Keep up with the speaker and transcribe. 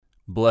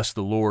Bless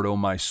the Lord, O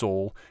my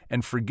soul,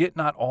 and forget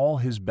not all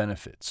his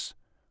benefits,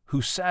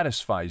 who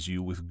satisfies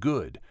you with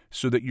good,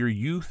 so that your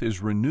youth is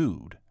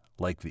renewed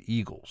like the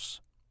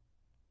eagles.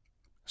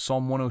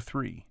 Psalm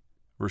 103,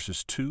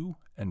 verses 2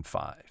 and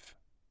 5.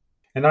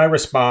 And I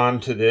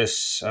respond to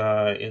this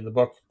in the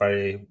book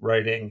by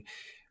writing,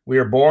 we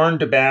are born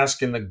to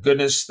bask in the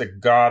goodness that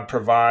God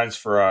provides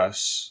for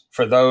us,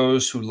 for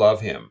those who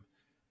love him.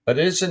 But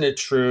isn't it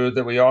true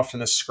that we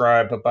often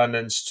ascribe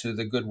abundance to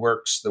the good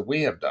works that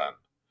we have done?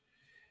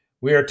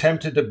 We are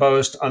tempted to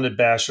boast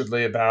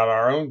unabashedly about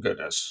our own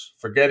goodness,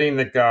 forgetting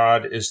that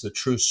God is the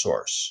true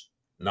source,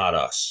 not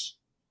us.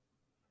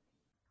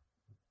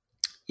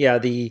 Yeah,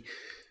 the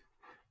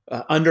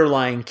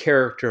underlying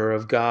character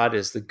of God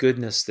is the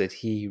goodness that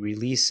he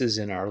releases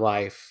in our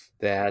life,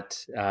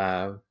 that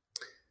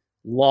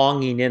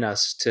longing in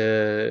us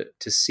to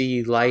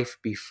see life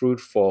be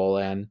fruitful,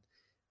 and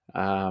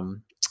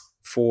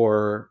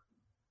for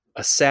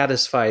a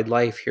satisfied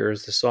life here,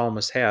 as the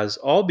psalmist has,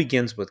 all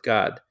begins with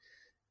God.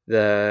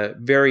 The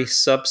very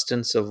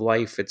substance of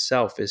life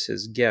itself is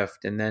his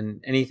gift, and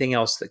then anything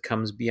else that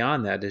comes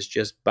beyond that is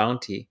just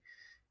bounty.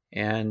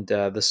 And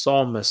the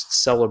psalmist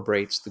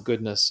celebrates the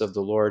goodness of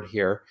the Lord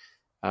here,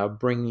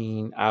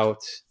 bringing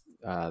out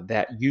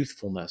that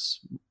youthfulness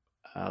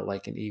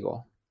like an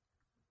eagle.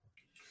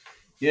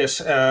 Yes,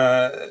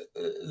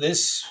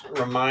 this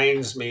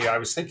reminds me, I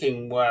was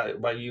thinking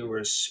while you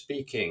were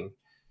speaking,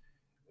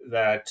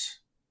 that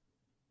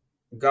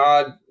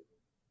God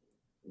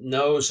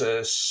knows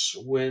us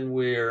when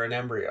we're an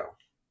embryo.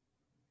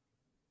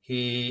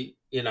 He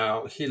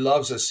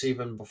loves us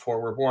even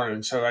before we're born.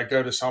 And so I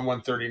go to Psalm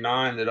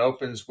 139 that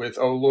opens with,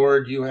 "O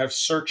Lord, you have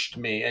searched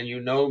me and you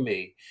know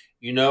me.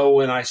 You know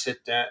when I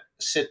sit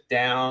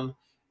down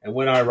and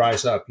when I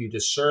rise up. You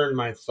discern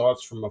my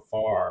thoughts from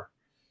afar."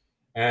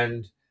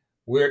 And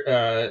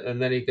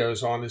and then he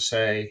goes on to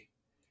say,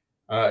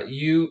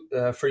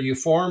 for you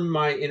formed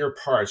my inner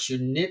parts. You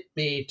knit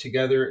me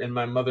together in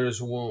my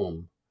mother's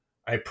womb.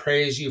 I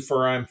praise you,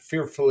 for I am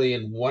fearfully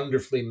and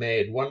wonderfully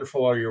made.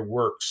 Wonderful are your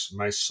works.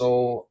 My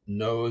soul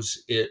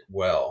knows it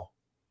well.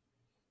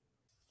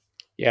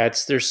 Yeah,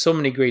 there's so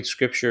many great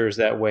scriptures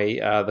that way.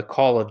 The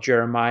call of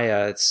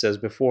Jeremiah, it says,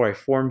 "Before I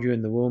formed you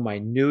in the womb, I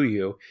knew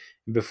you.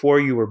 And before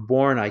you were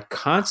born, I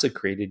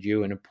consecrated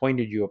you and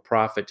appointed you a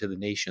prophet to the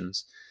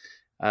nations."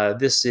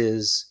 This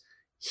is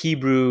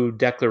Hebrew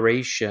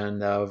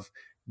declaration of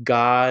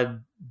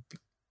God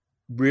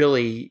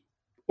really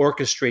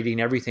orchestrating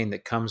everything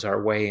that comes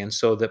our way. And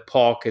so that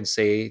Paul could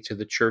say to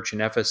the church in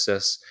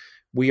Ephesus,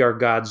 we are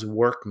God's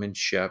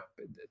workmanship.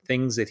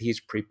 Things that he's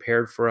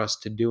prepared for us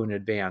to do in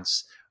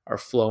advance are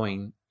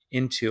flowing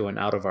into and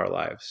out of our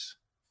lives.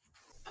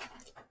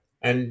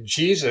 And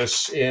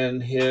Jesus,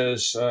 in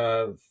his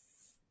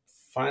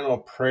final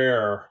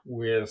prayer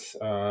with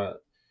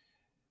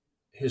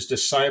his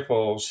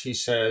disciples, he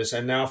says,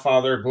 "And now,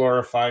 Father,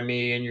 glorify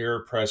me in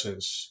your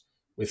presence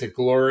with the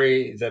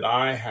glory that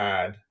I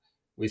had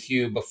with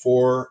you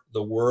before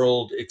the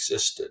world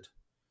existed."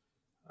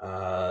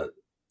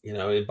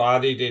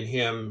 Embodied in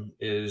him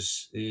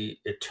is the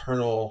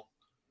eternal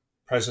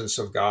presence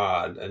of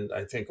God. And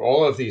I think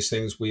all of these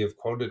things we have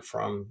quoted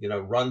from,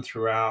 run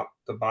throughout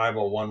the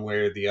Bible one way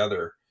or the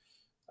other,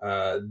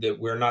 that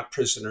we're not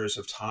prisoners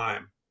of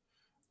time,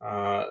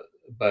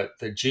 but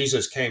that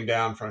Jesus came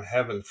down from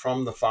heaven,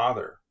 from the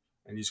Father,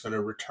 and he's going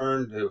to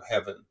return to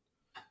heaven.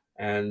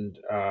 And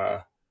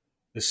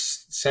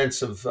this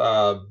sense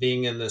of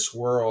being in this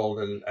world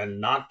and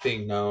not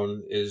being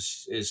known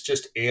is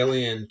just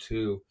alien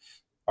to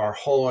our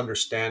whole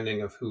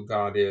understanding of who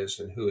God is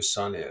and who his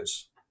Son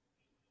is.